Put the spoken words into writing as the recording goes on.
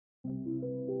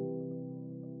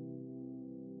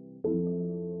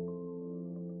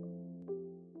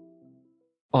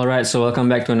Alright, so welcome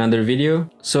back to another video.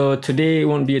 So today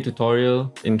won't be a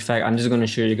tutorial. In fact, I'm just going to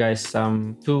show you guys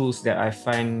some tools that I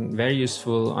find very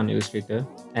useful on Illustrator.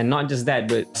 And not just that,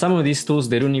 but some of these tools,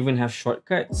 they don't even have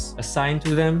shortcuts assigned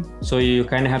to them. So you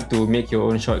kind of have to make your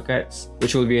own shortcuts,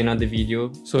 which will be another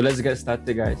video. So let's get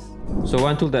started, guys. So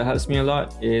one tool that helps me a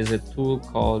lot is a tool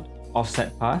called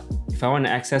Offset Path. If I want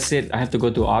to access it, I have to go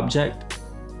to Object,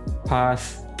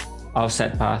 Path,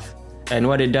 Offset Path. And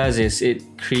what it does is it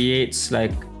creates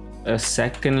like a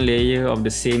second layer of the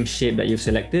same shape that you've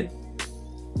selected.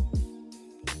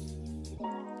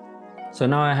 So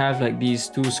now I have like these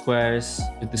two squares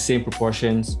with the same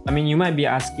proportions. I mean, you might be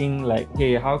asking like,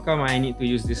 hey, how come I need to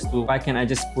use this tool? Why can't I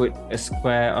just put a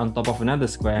square on top of another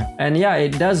square? And yeah,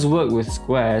 it does work with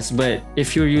squares, but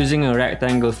if you're using a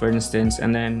rectangle, for instance,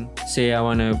 and then say I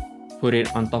want to put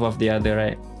it on top of the other,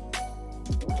 right?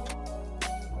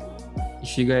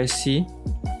 If you guys see,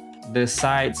 the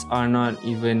sides are not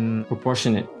even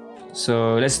proportionate.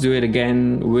 So let's do it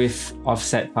again with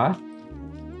Offset Path.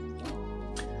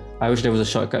 I wish there was a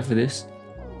shortcut for this.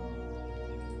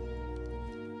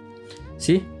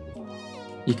 See?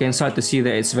 You can start to see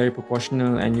that it's very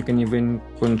proportional, and you can even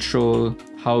control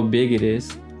how big it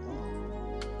is.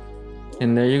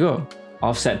 And there you go.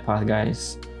 Offset Path,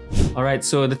 guys. Alright,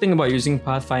 so the thing about using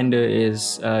Pathfinder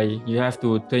is you have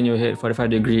to turn your head 45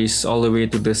 degrees all the way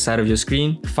to the side of your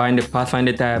screen, find the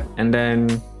Pathfinder tab, and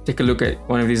then take a look at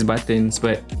one of these buttons.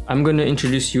 But I'm going to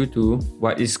introduce you to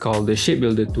what is called the Shape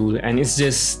Builder tool, and it's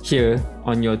just here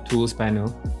on your Tools panel.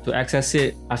 To access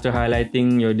it, after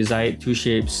highlighting your desired two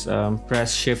shapes,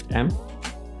 press Shift M,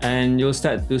 and you'll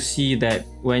start to see that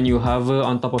when you hover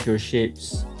on top of your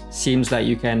shapes, seems like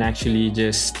you can actually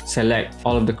just select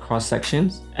all of the cross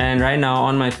sections. And right now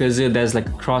on my cursor there's like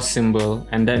a cross symbol,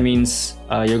 and that means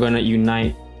you're gonna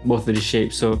unite both of the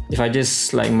shapes. So if I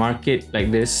just like mark it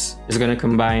like this, it's gonna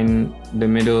combine the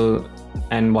middle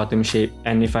and bottom shape.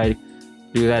 And if I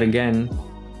do that again,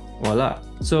 voila.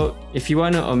 So if you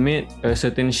want to omit a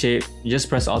certain shape, you just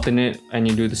press alternate and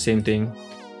you do the same thing,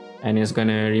 and it's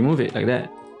gonna remove it like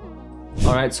that.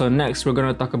 Alright, so next we're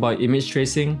going to talk about image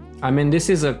tracing. I mean, this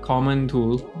is a common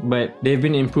tool, but they've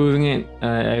been improving it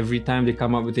every time they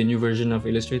come up with a new version of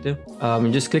Illustrator. You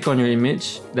just click on your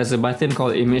image. There's a button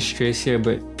called Image Trace here,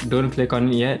 but don't click on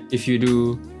it yet. If you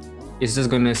do, it's just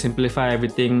going to simplify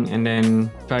everything and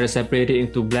then try to separate it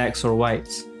into blacks or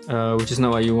whites, which is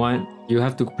not what you want. You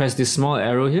have to press this small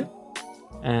arrow here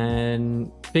and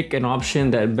pick an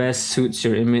option that best suits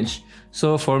your image.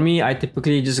 So for me, I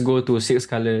typically just go to 6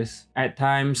 colors. At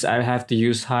times, I have to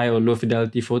use high or low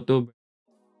fidelity photo.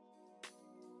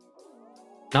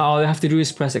 Now all I have to do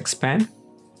is press expand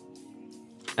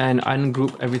and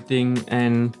ungroup everything,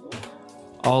 and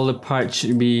all the parts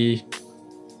should be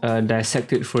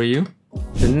dissected for you.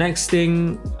 The next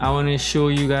thing I want to show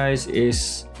you guys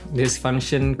is this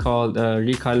function called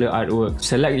Recolour Artwork.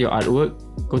 Select your artwork,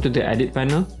 go to the Edit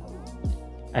panel,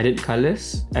 Edit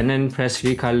Colors, and then press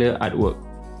Recolour Artwork.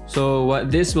 So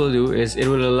what this will do is it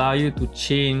will allow you to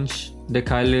change the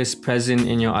colors present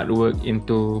in your artwork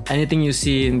into anything you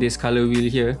see in this color wheel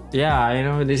here. Yeah, I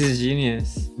know, this is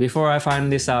genius. Before I found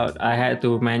this out, I had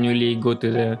to manually go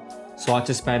to the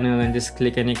swatches panel and just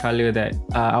click any color that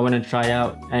I want to try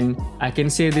out. And I can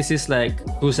say this is like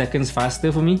 2 seconds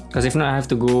faster for me, because if not, I have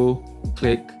to go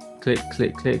click, click,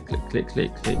 click, click, click, click,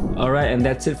 click, click. Alright, and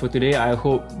that's it for today. I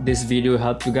hope this video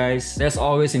helped you guys. There's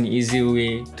always an easy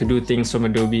way to do things from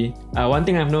Adobe. One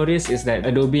thing I've noticed is that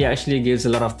Adobe actually gives a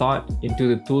lot of thought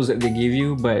into the tools that they give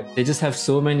you, but they just have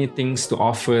so many things to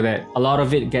offer that a lot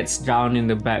of it gets drowned in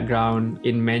the background,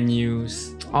 in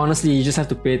menus. Honestly, you just have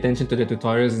to pay attention to the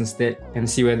tutorials instead and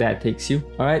see where that takes you.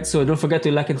 Alright, so don't forget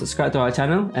to like and subscribe to our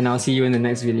channel, and I'll see you in the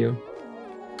next video.